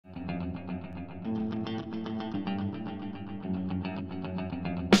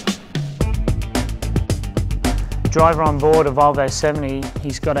driver on board a Volvo 70,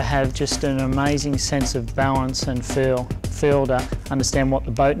 he's got to have just an amazing sense of balance and feel to understand what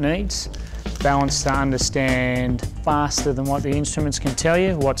the boat needs, balance to understand faster than what the instruments can tell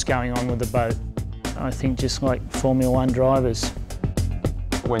you what's going on with the boat. I think just like Formula One drivers.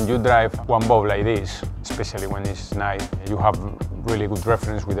 When you drive one boat like this, especially when it's night, you have really good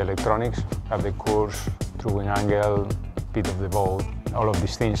reference with electronics, have the course, throwing angle, speed of the boat. All of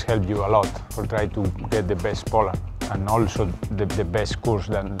these things help you a lot for trying to get the best polar and also the best course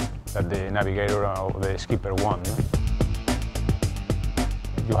that the navigator or the skipper want.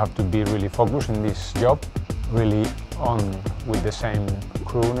 You have to be really focused in this job, really on with the same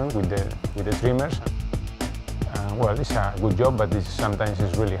crewner, with the trimmers. Well, it's a good job, but sometimes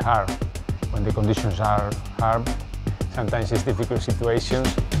it's really hard. When the conditions are hard, sometimes it's difficult situations.